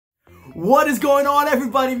What is going on,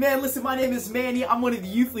 everybody? Man, listen, my name is Manny. I'm one of the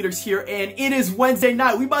youth leaders here, and it is Wednesday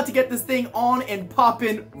night. We about to get this thing on and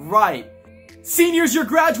popping right. Seniors, you're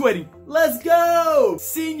graduating. Let's go!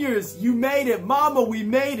 Seniors, you made it. Mama, we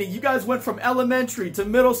made it. You guys went from elementary to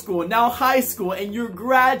middle school, now high school, and you're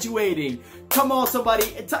graduating. Come on, somebody.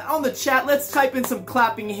 On the chat, let's type in some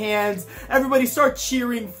clapping hands. Everybody start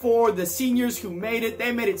cheering for the seniors who made it.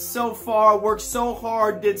 They made it so far, worked so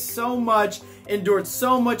hard, did so much, endured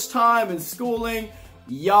so much time and schooling.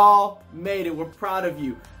 Y'all made it. We're proud of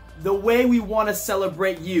you. The way we want to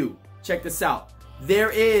celebrate you, check this out.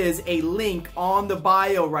 There is a link on the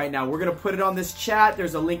bio right now. We're going to put it on this chat.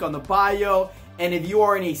 There's a link on the bio. And if you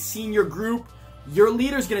are in a senior group, your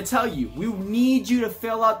leader is going to tell you, we need you to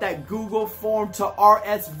fill out that Google form to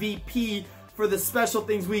RSVP for the special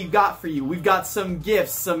things we've got for you. We've got some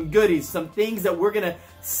gifts, some goodies, some things that we're going to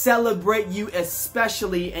celebrate you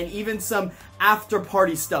especially, and even some after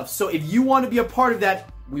party stuff. So if you want to be a part of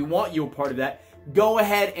that, we want you a part of that. Go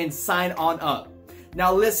ahead and sign on up.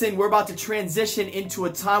 Now listen, we're about to transition into a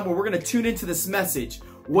time where we're going to tune into this message.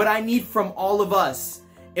 What I need from all of us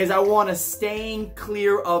is I want to staying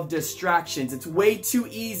clear of distractions. It's way too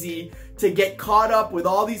easy to get caught up with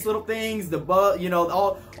all these little things,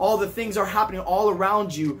 all the things are happening all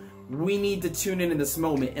around you. We need to tune in this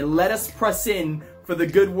moment and let us press in for the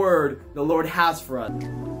good word the Lord has for us.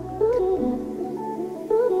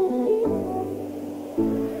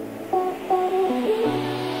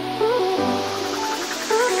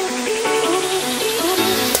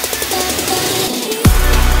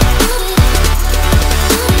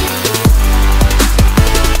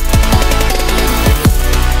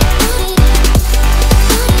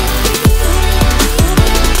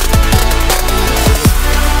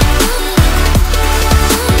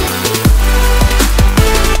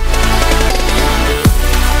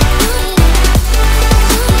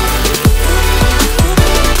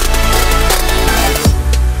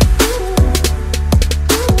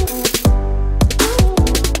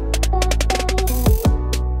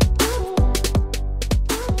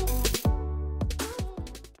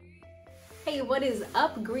 What is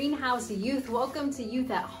up, Greenhouse Youth? Welcome to Youth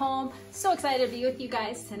at Home. So excited to be with you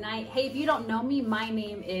guys tonight. Hey, if you don't know me, my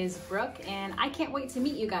name is Brooke, and I can't wait to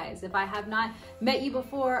meet you guys. If I have not met you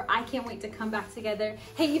before, I can't wait to come back together.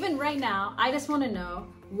 Hey, even right now, I just want to know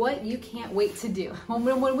what you can't wait to do.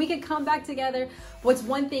 When we can come back together, what's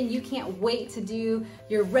one thing you can't wait to do,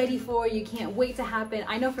 you're ready for, you can't wait to happen?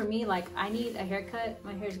 I know for me, like, I need a haircut.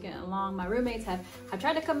 My hair's getting long. My roommates have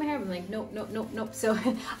tried to cut my hair, but I'm like, nope, nope, nope, nope. So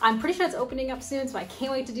I'm pretty sure it's opening up soon, so I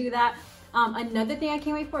can't wait to do that. Another thing I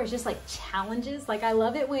can't wait for is just like challenges. Like, I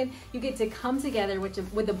love it when you get to come together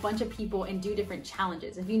with a bunch of people and do different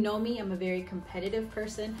challenges. If you know me, I'm a very competitive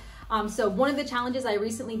person. So one of the challenges I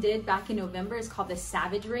recently did back in November is called the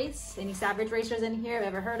Savage Race. Any Savage Racers in here? Have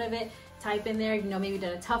ever heard of it? Type in there, maybe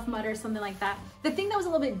did a Tough Mudder or something like that. The thing that was a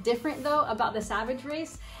little bit different though about the Savage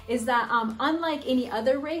Race is that unlike any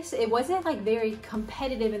other race, it wasn't like very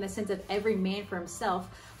competitive in the sense of every man for himself,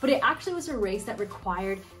 but it actually was a race that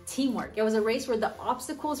required teamwork. It was a race where the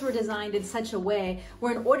obstacles were designed in such a way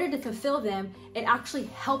where in order to fulfill them, it actually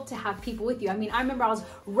helped to have people with you. I mean, I remember I was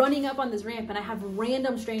running up on this ramp and I have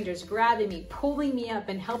random strangers grabbing me, pulling me up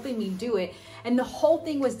and helping me do it. And the whole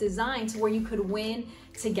thing was designed to where you could win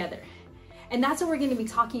together. And that's what we're going to be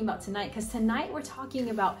talking about tonight, because tonight we're talking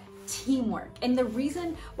about teamwork. And the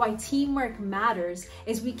reason why teamwork matters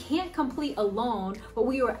is we can't complete alone what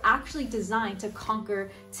we were actually designed to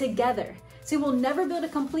conquer together. So we'll never be able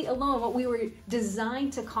to complete alone what we were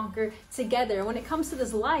designed to conquer together. When it comes to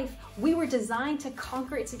this life, we were designed to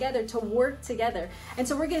conquer it together, to work together. And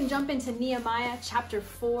so we're going to jump into Nehemiah chapter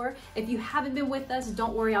 4. If you haven't been with us,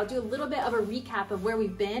 don't worry. I'll do a little bit of a recap of where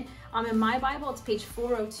we've been. In my Bible, it's page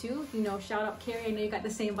 402. Shout out Carrie. I know you got the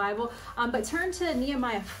same Bible. But turn to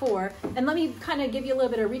Nehemiah 4, and let me kind of give you a little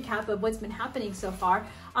bit of recap of what's been happening so far.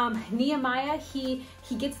 Nehemiah, he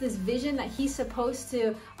gets this vision that he's supposed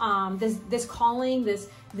to, this calling, this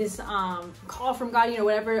call from God,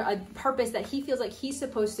 whatever, a purpose that he feels like he's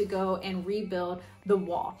supposed to go and rebuild the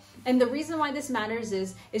wall. And the reason why this matters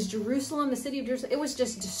is Jerusalem, the city of Jerusalem, it was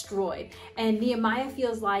just destroyed. And Nehemiah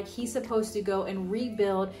feels like he's supposed to go and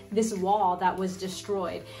rebuild this wall that was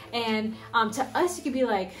destroyed. And to us, it could be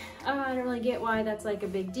like, oh, I don't really get why that's like a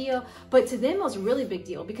big deal. But to them, it was a really big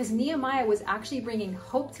deal because Nehemiah was actually bringing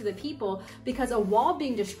hope to the people, because a wall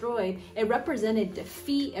being destroyed, it represented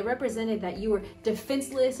defeat. It represented that you were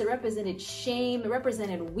defenseless. It represented shame. It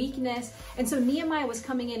represented weakness. And so Nehemiah was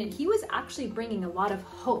coming in and he was actually bringing a lot of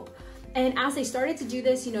hope. And as they started to do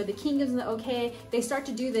this, you know, the king gives them the okay, they start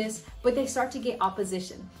to do this, but they start to get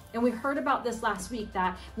opposition. And we heard about this last week,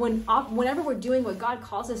 that whenever we're doing what God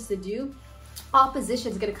calls us to do,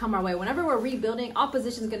 opposition is going to come our way. Whenever we're rebuilding,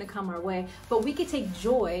 opposition is going to come our way. But we can take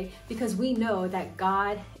joy because we know that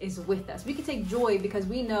God is with us. We can take joy because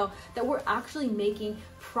we know that we're actually making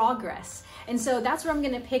progress. And so that's where I'm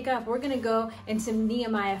going to pick up. We're going to go into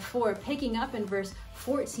Nehemiah 4, picking up in verse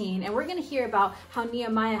 14. And we're going to hear about how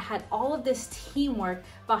Nehemiah had all of this teamwork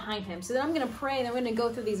behind him. So then I'm going to pray, and then we're going to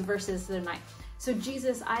go through these verses tonight. So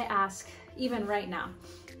Jesus, I ask even right now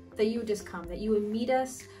that you would just come, that you would meet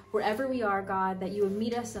us wherever we are, God, that you would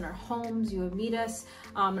meet us in our homes, you would meet us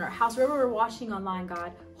in our house, wherever we're watching online,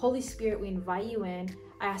 God. Holy Spirit, we invite you in.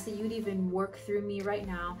 I ask that you'd even work through me right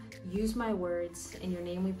now. Use my words. In your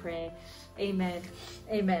name we pray. Amen.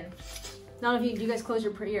 Amen. None of you, do you guys close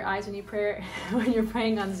your eyes when you pray, when you're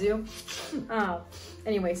praying on Zoom?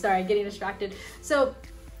 Anyway, sorry, getting distracted. So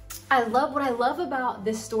what I love about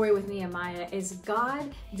this story with Nehemiah is God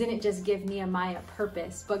didn't just give Nehemiah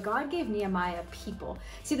purpose, but God gave Nehemiah people.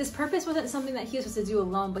 See, this purpose wasn't something that he was supposed to do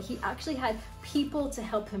alone, but he actually had people to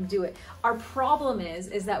help him do it. Our problem is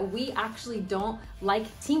that we actually don't like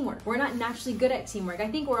teamwork. We're not naturally good at teamwork. I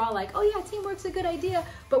think we're all like, oh yeah, teamwork's a good idea,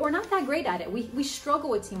 but we're not that great at it. We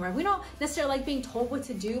struggle with teamwork. We don't necessarily like being told what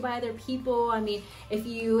to do by other people. I mean, if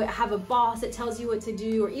you have a boss that tells you what to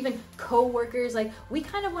do, or even co-workers, like we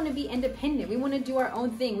kind of want to be independent. We want to do our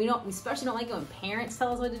own thing. We especially don't like it when parents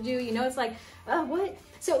tell us what to do. You know, it's like, what?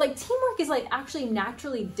 So like teamwork is like actually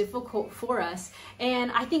naturally difficult for us.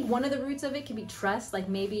 And I think one of the roots of it can be trust. Like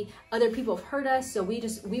maybe other people have hurt us, so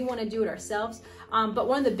we want to do it ourselves. But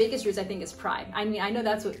one of the biggest roots I think is pride. I mean, I know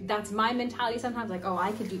that's my mentality sometimes, like, oh,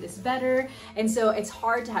 I could do this better. And so it's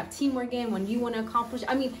hard to have teamwork in when you want to accomplish.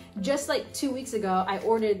 I mean, just like 2 weeks ago, I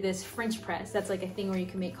ordered this French press. That's like a thing where you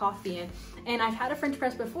can make coffee in. And I've had a French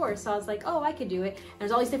press before, so I was like, oh, I could do it.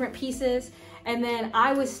 There's all these different pieces. And then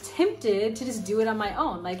I was tempted to just do it on my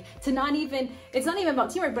own, like it's not even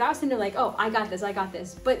about teamwork, but I was tempted like, oh, I got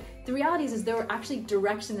this. But the reality is there were actually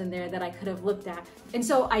directions in there that I could have looked at. And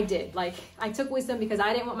so I did, like I took wisdom because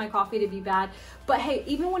I didn't want my coffee to be bad. But hey,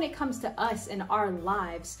 even when it comes to us in our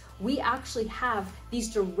lives, we actually have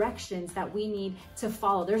these directions that we need to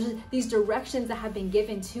follow. There's these directions that have been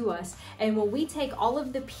given to us. And when we take all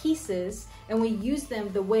of the pieces and we use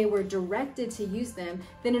them the way we're directed to use them,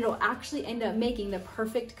 then it'll actually end up making the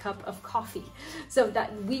perfect cup of coffee. So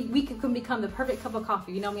that we can become the perfect cup of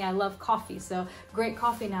coffee. You know me, I love coffee, so great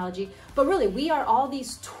coffee analogy. But really, we are all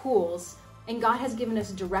these tools, and God has given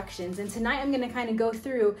us directions. And tonight I'm going to kind of go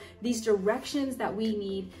through these directions that we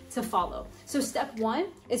need to follow. So step one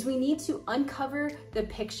is we need to uncover the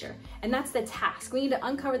picture. And that's the task. We need to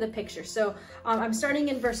uncover the picture. So I'm starting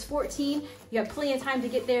in verse 14. You have plenty of time to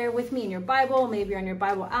get there with me in your Bible. Maybe you're on your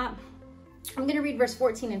Bible app. I'm going to read verse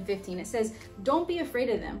 14 and 15. It says, don't be afraid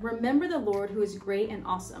of them. Remember the Lord who is great and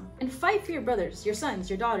awesome. And fight for your brothers, your sons,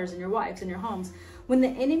 your daughters, and your wives, and your homes. When the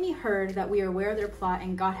enemy heard that we are aware of their plot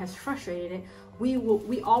and God has frustrated it,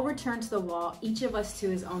 we all return to the wall, each of us to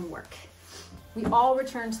his own work. We all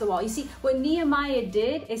return to the wall. You see, what Nehemiah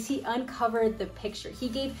did is he uncovered the picture. He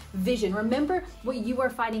gave vision. Remember what you are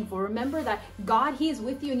fighting for. Remember that God, he is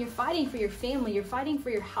with you, and you're fighting for your family. You're fighting for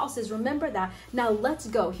your houses. Remember that. Now let's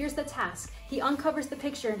go. Here's the task. He uncovers the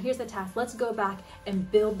picture, and here's the task. Let's go back and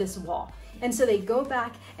build this wall. And so they go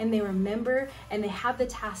back and they remember, and they have the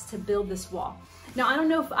task to build this wall. Now, I don't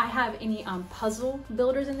know if I have any puzzle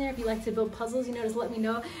builders in there. If you like to build puzzles, you know, just let me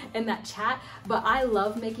know in that chat. But I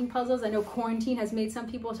love making puzzles. I know quarantine has made some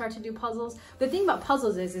people start to do puzzles. The thing about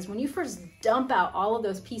puzzles is when you first dump out all of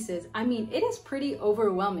those pieces, I mean, it is pretty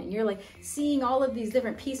overwhelming. You're like seeing all of these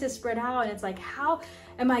different pieces spread out, and it's like, how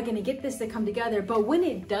am I going to get this to come together? But when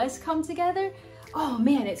it does come together, oh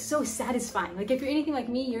man, it's so satisfying. Like if you're anything like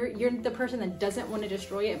me, you're the person that doesn't want to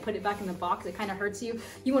destroy it and put it back in the box. It kind of hurts you.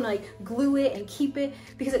 You want to like glue it and keep it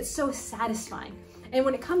because it's so satisfying. And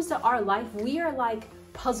when it comes to our life, we are like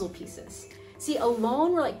puzzle pieces. See,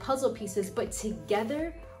 alone we're like puzzle pieces, but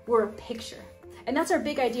together we're a picture. And that's our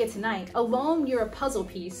big idea tonight. Alone you're a puzzle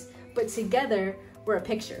piece, but together we're a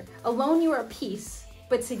picture. Alone you are a piece,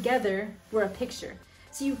 but together we're a picture.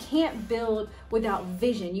 So you can't build without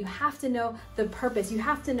vision. You have to know the purpose. You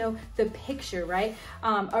have to know the picture, right?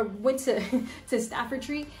 I went to staff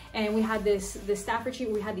retreat, and we had this staff retreat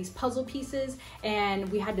where we had these puzzle pieces,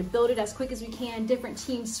 and we had to build it as quick as we can. Different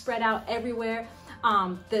teams spread out everywhere.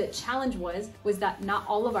 The challenge was that not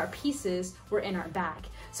all of our pieces were in our bag.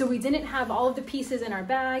 So we didn't have all of the pieces in our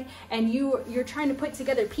bag, and you're trying to put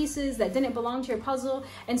together pieces that didn't belong to your puzzle.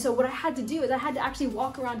 And so what I had to do is I had to actually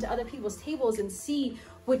walk around to other people's tables and see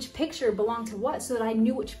which picture belonged to what so that I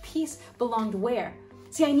knew which piece belonged where.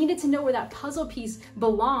 See, I needed to know where that puzzle piece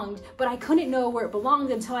belonged, but I couldn't know where it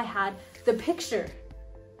belonged until I had the picture.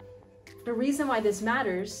 The reason why this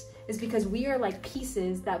matters is because we are like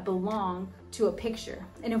pieces that belong to a picture.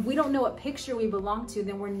 And if we don't know what picture we belong to,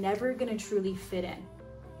 then we're never gonna truly fit in.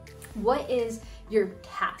 What is your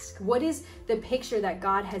task? What is the picture that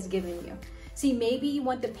God has given you? See, maybe you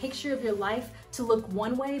want the picture of your life to look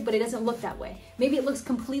one way, but it doesn't look that way. Maybe it looks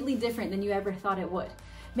completely different than you ever thought it would.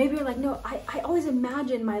 Maybe you're like, no, I always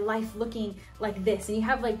imagined my life looking like this. And you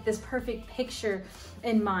have like this perfect picture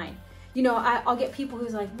in mind. You know, I'll get people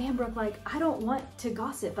who's like, man, Brooke, like, I don't want to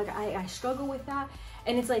gossip. Like, I struggle with that.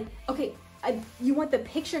 And it's like, okay, you want the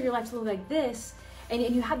picture of your life to look like this, and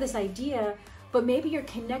you have this idea, but maybe you're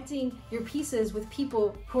connecting your pieces with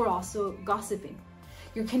people who are also gossiping.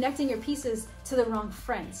 You're connecting your pieces to the wrong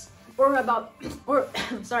friends. Or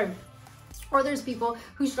there's people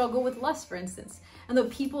who struggle with lust, for instance. And the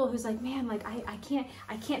people who's like, man, like I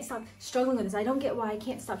can't stop struggling with this. I don't get why I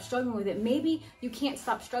can't stop struggling with it. Maybe you can't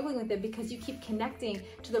stop struggling with it because you keep connecting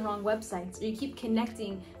to the wrong websites, or you keep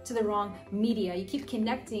connecting to the wrong media. You keep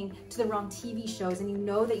connecting to the wrong TV shows, and you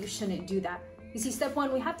know that you shouldn't do that. You see, step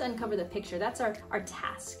one, we have to uncover the picture. That's our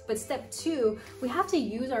task. But step two, we have to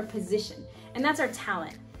use our position, and that's our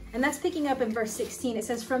talent. And that's picking up in verse 16. It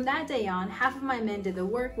says, from that day on, half of my men did the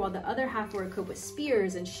work, while the other half were equipped with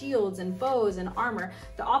spears and shields and bows and armor.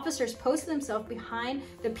 The officers posted themselves behind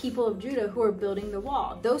the people of Judah who were building the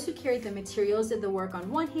wall. Those who carried the materials did the work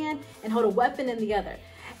on one hand and held a weapon in the other.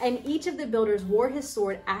 And each of the builders wore his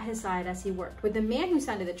sword at his side as he worked. With the man who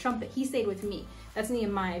sounded the trumpet, he stayed with me. That's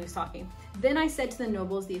Nehemiah who's talking. Then I said to the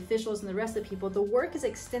nobles, the officials, and the rest of the people, the work is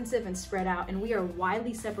extensive and spread out, and we are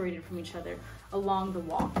widely separated from each other along the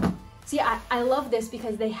wall. See, I love this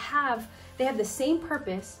because they have the same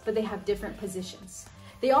purpose, but they have different positions.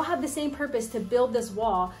 They all have the same purpose to build this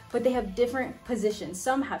wall, but they have different positions.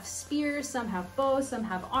 Some have spears, some have bows, some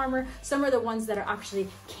have armor. Some are the ones that are actually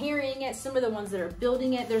carrying it. Some are the ones that are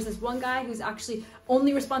building it. There's this one guy whose actually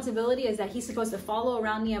only responsibility is that he's supposed to follow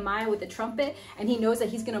around Nehemiah with the trumpet, and he knows that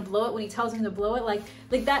he's gonna blow it when he tells him to blow it. Like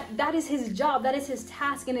that is his job, that is his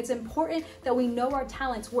task, and it's important that we know our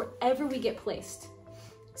talents wherever we get placed.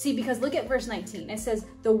 See, because look at verse 19. It says,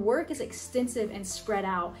 the work is extensive and spread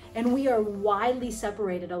out, and we are widely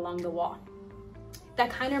separated along the wall. That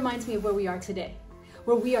kind of reminds me of where we are today,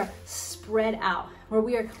 where we are spread out, where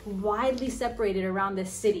we are widely separated around this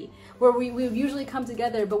city, where we usually come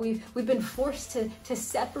together, but we've been forced to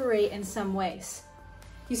separate in some ways.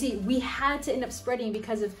 You see, we had to end up spreading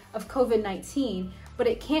because of COVID-19, but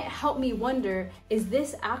it can't help me wonder, is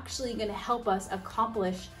this actually going to help us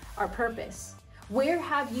accomplish our purpose? Where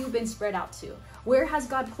have you been spread out to? Where has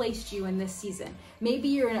God placed you in this season? Maybe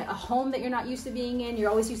you're in a home that you're not used to being in. You're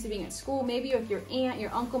always used to being at school. Maybe you're with your aunt,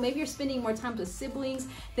 your uncle. Maybe you're spending more time with siblings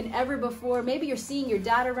than ever before. Maybe you're seeing your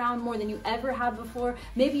dad around more than you ever have before.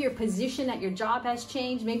 Maybe your position at your job has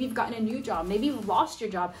changed. Maybe you've gotten a new job. Maybe you've lost your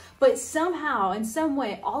job. But somehow, in some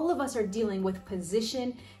way, all of us are dealing with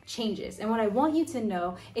position changes. And what I want you to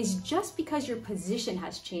know is just because your position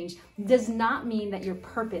has changed does not mean that your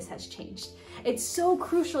purpose has changed. It's so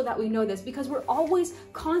crucial that we know this because we're always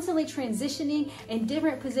constantly transitioning in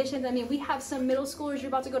different positions. I mean, we have some middle schoolers, you're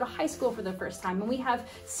about to go to high school for the first time, and we have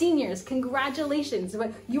seniors, congratulations,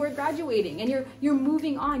 but you are graduating and you're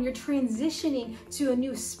moving on, you're transitioning to a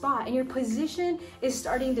new spot, and your position is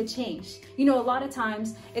starting to change. You know, a lot of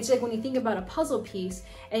times it's like when you think about a puzzle piece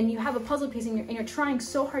and you have a puzzle piece and you're trying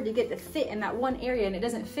so hard to get the fit in that one area and it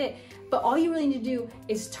doesn't fit, but all you really need to do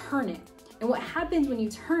is turn it. And what happens when you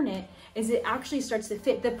turn it is it actually starts to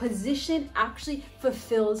fit. The position actually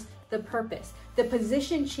fulfills the purpose. The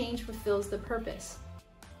position change fulfills the purpose.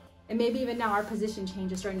 And maybe even now our position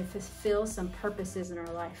change is starting to fulfill some purposes in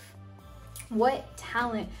our life. What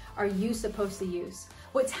talent are you supposed to use?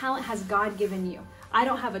 What talent has God given you? I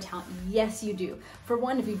don't have a talent. Yes, you do. For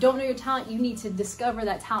one, if you don't know your talent, you need to discover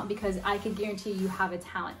that talent because I can guarantee you have a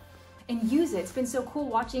talent. And use it. It's been so cool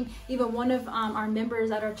watching even one of our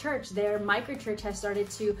members at our church, their micro church has started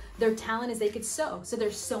to, their talent is they could sew. So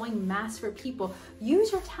they're sewing masks for people.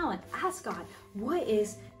 Use your talent. Ask God, what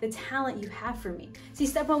is the talent you have for me? See,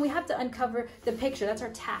 step one, we have to uncover the picture. That's our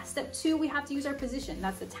task. Step two, we have to use our position.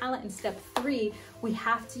 That's the talent. And step three, we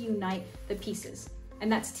have to unite the pieces.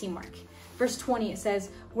 And that's teamwork. Verse 20, it says,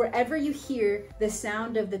 wherever you hear the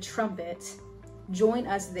sound of the trumpet, join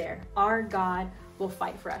us there. Our God will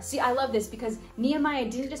fight for us. See, I love this because Nehemiah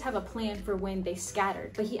didn't just have a plan for when they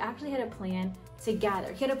scattered, but he actually had a plan to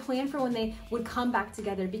gather. He had a plan for when they would come back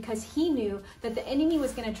together, because he knew that the enemy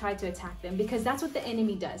was going to try to attack them, because that's what the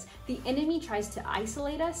enemy does. The enemy tries to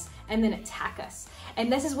isolate us and then attack us.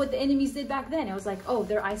 And this is what the enemies did back then. It was like, oh,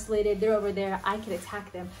 they're isolated, they're over there, I can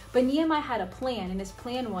attack them. But Nehemiah had a plan, and his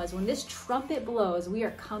plan was, when this trumpet blows, we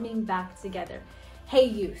are coming back together. Hey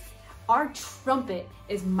youth, our trumpet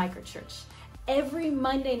is Microchurch. Every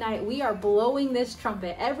Monday night, we are blowing this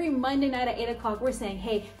trumpet. Every Monday night at 8 o'clock, we're saying,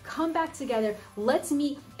 hey, come back together. Let's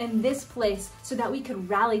meet in this place so that we could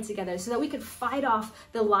rally together, so that we could fight off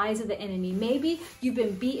the lies of the enemy. Maybe you've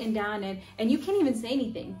been beaten down and you can't even say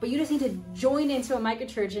anything, but you just need to join into a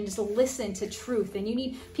microchurch and just listen to truth. And you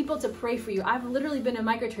need people to pray for you. I've literally been in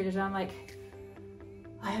microchurches and I'm like,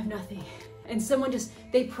 I have nothing. And someone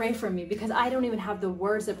they pray for me because I don't even have the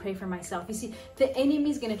words to pray for myself. You see, the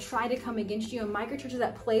enemy's gonna try to come against you, and microchurch is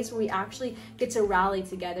that place where we actually get to rally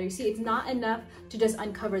together. You see, it's not enough to just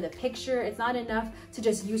uncover the picture. It's not enough to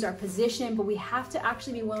just use our position, but we have to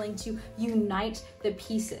actually be willing to unite the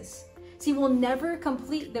pieces. See, we'll never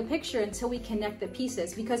complete the picture until we connect the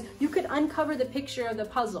pieces, because you could uncover the picture of the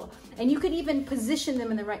puzzle and you could even position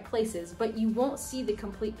them in the right places, but you won't see the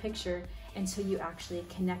complete picture until you actually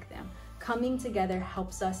connect them. Coming together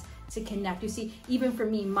helps us to connect. You see, even for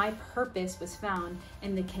me, my purpose was found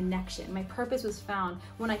in the connection. My purpose was found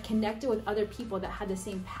when I connected with other people that had the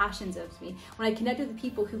same passions as me, when I connected with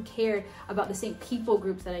people who cared about the same people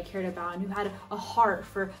groups that I cared about, and who had a heart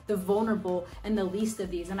for the vulnerable and the least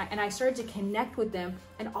of these. And I started to connect with them,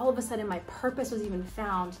 and all of a sudden my purpose was even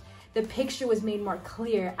found. The picture was made more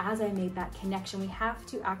clear as I made that connection. We have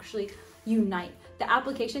to actually unite. The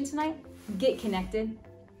application tonight, get connected.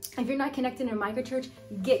 If you're not connected in a microchurch,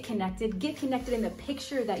 get connected. Get connected in the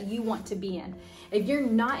picture that you want to be in. If you're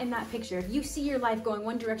not in that picture, if you see your life going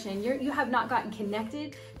one direction and you have not gotten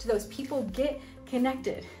connected to those people, get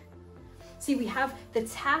connected. See, we have the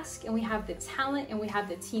task and we have the talent and we have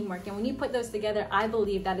the teamwork. And when you put those together, I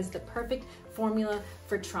believe that is the perfect formula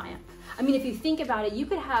for triumph. I mean, if you think about it, you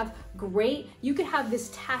could have this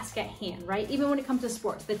task at hand, right? Even when it comes to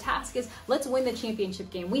sports, the task is, let's win the championship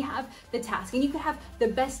game. We have the task, and you could have the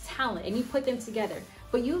best talent and you put them together,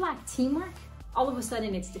 but you lack teamwork, all of a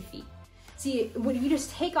sudden it's defeat. See, when you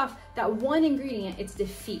just take off that one ingredient, it's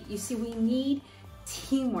defeat. You see, we need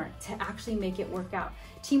teamwork to actually make it work out.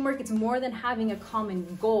 Teamwork, it's more than having a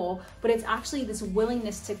common goal, but it's actually this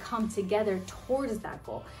willingness to come together towards that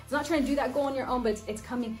goal. It's not trying to do that goal on your own, but it's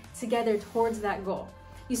coming together towards that goal.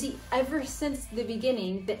 You see, ever since the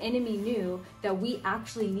beginning, the enemy knew that we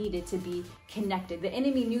actually needed to be connected. The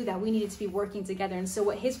enemy knew that we needed to be working together. And so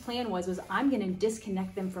what his plan was I'm going to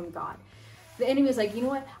disconnect them from God. The enemy was like, you know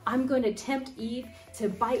what? I'm going to tempt Eve to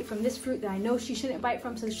bite from this fruit that I know she shouldn't bite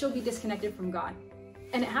from, so she'll be disconnected from God.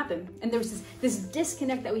 And it happened. And there was this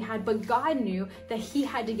disconnect that we had, but God knew that he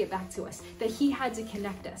had to get back to us, that he had to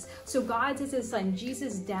connect us. So God sends his son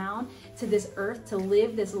Jesus down to this earth to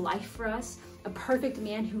live this life for us, a perfect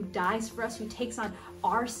man who dies for us, who takes on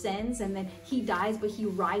our sins, and then he dies, but he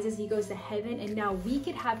rises, he goes to heaven, and now we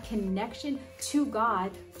could have connection to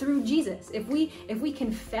God through Jesus. If we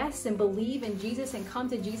confess and believe in Jesus and come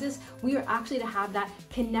to Jesus, we are actually to have that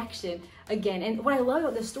connection again. And what I love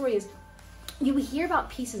about this story is, you hear about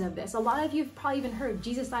pieces of this. A lot of you have probably even heard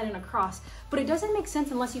Jesus died on a cross, but it doesn't make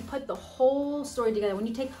sense unless you put the whole story together. When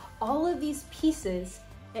you take all of these pieces,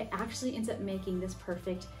 it actually ends up making this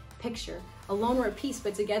perfect picture. Alone we're a piece,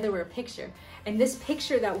 but together we're a picture. And this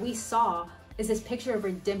picture that we saw is this picture of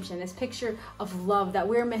redemption, this picture of love that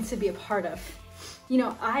we're meant to be a part of. You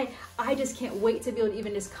know, I just can't wait to be able to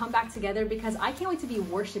even just come back together, because I can't wait to be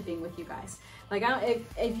worshiping with you guys. Like,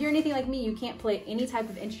 if you're anything like me, you can't play any type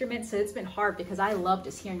of instrument, so it's been hard, because I love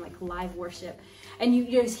just hearing like live worship. And you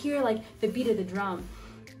just hear like the beat of the drum,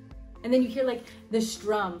 and then you hear like the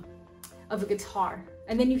strum of a guitar,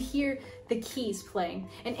 and then you hear the keys playing.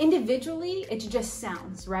 And individually, it just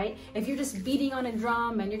sounds, right? If you're just beating on a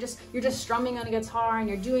drum and you're just strumming on a guitar and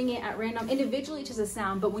you're doing it at random, individually it's just a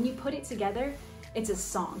sound, but when you put it together, it's a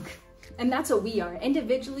song. And that's what we are.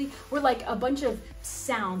 Individually, we're like a bunch of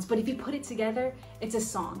sounds, but if you put it together, it's a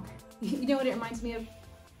song. You know what it reminds me of? It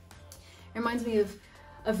reminds me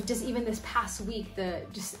of just even this past week, the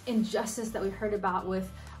just injustice that we heard about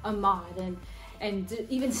with Ahmaud, and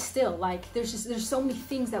even still, like there's so many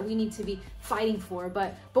things that we need to be fighting for.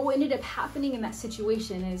 But what ended up happening in that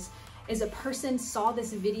situation is a person saw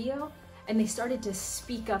this video and they started to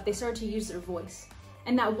speak up. They started to use their voice.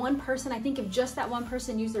 And that one person, I think if just that one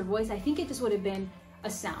person used their voice, I think it just would have been a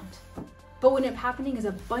sound. But what ended up happening is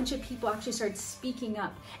a bunch of people actually started speaking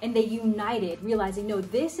up, and they united, realizing, no,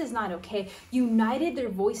 this is not okay. United their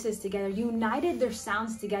voices together, united their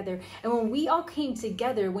sounds together. And when we all came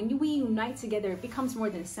together, when we unite together, it becomes more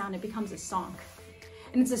than a sound, it becomes a song.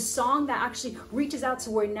 And it's a song that actually reaches out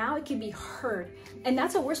to where now it can be heard. And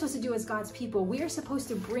that's what we're supposed to do as God's people. We are supposed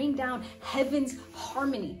to bring down heaven's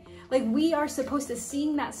harmony. Like, we are supposed to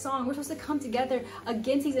sing that song. We're supposed to come together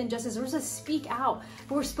against these injustices. We're supposed to speak out.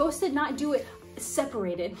 But we're supposed to not do it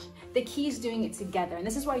separated. The key is doing it together. And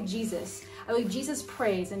this is why Jesus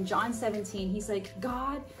prays in John 17. He's like,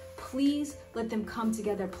 God, please let them come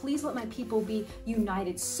together. Please let my people be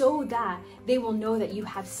united so that they will know that you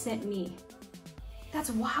have sent me.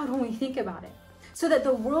 That's wild when we think about it. So that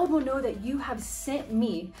the world will know that you have sent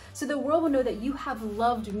me. So the world will know that you have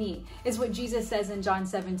loved me, is what Jesus says in John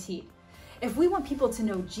 17. If we want people to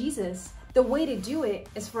know Jesus, the way to do it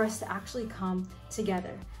is for us to actually come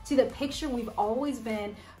together. See, the picture we've always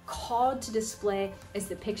been called to display is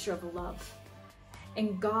the picture of love.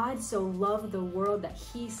 And God so loved the world that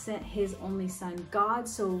he sent his only son. God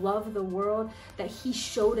so loved the world that he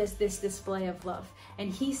showed us this display of love. And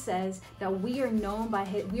he says that we are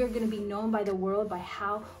going to be known by the world by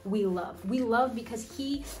how we love. We love because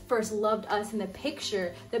he first loved us. And the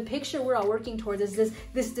picture we're all working towards is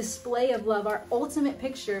this display of love. Our ultimate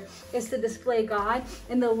picture is to display God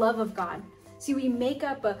and the love of God. See, we make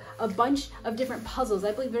up a bunch of different puzzles.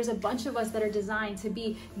 I believe there's a bunch of us that are designed to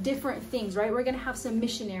be different things, right? We're going to have some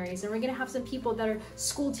missionaries, and we're going to have some people that are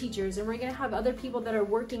school teachers, and we're going to have other people that are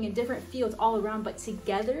working in different fields all around, but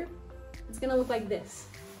together, it's going to look like this.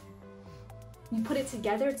 You put it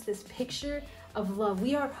together, it's this picture of love.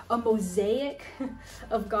 We are a mosaic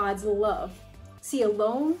of God's love. See,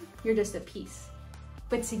 alone, you're just a piece.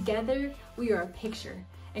 But together, we are a picture.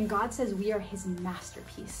 And God says we are his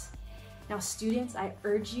masterpiece. Now, students, I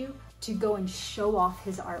urge you to go and show off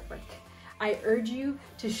his artwork. I urge you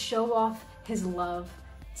to show off his love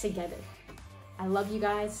together. I love you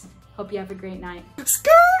guys. Hope you have a great night.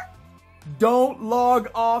 Don't log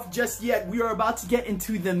off just yet. We are about to get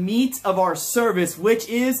into the meat of our service, which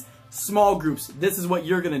is small groups. This is what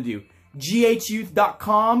you're going to do.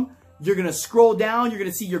 ghyouth.com. You're going to scroll down. You're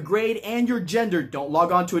going to see your grade and your gender. Don't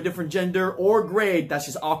log on to a different gender or grade. That's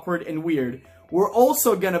just awkward and weird. We're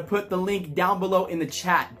also going to put the link down below in the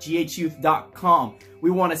chat, ghyouth.com. We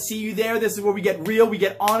want to see you there. This is where we get real, we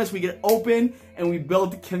get honest, we get open, and we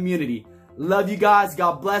build the community. Love you guys.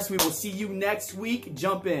 God bless. We will see you next week.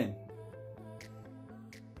 Jump in.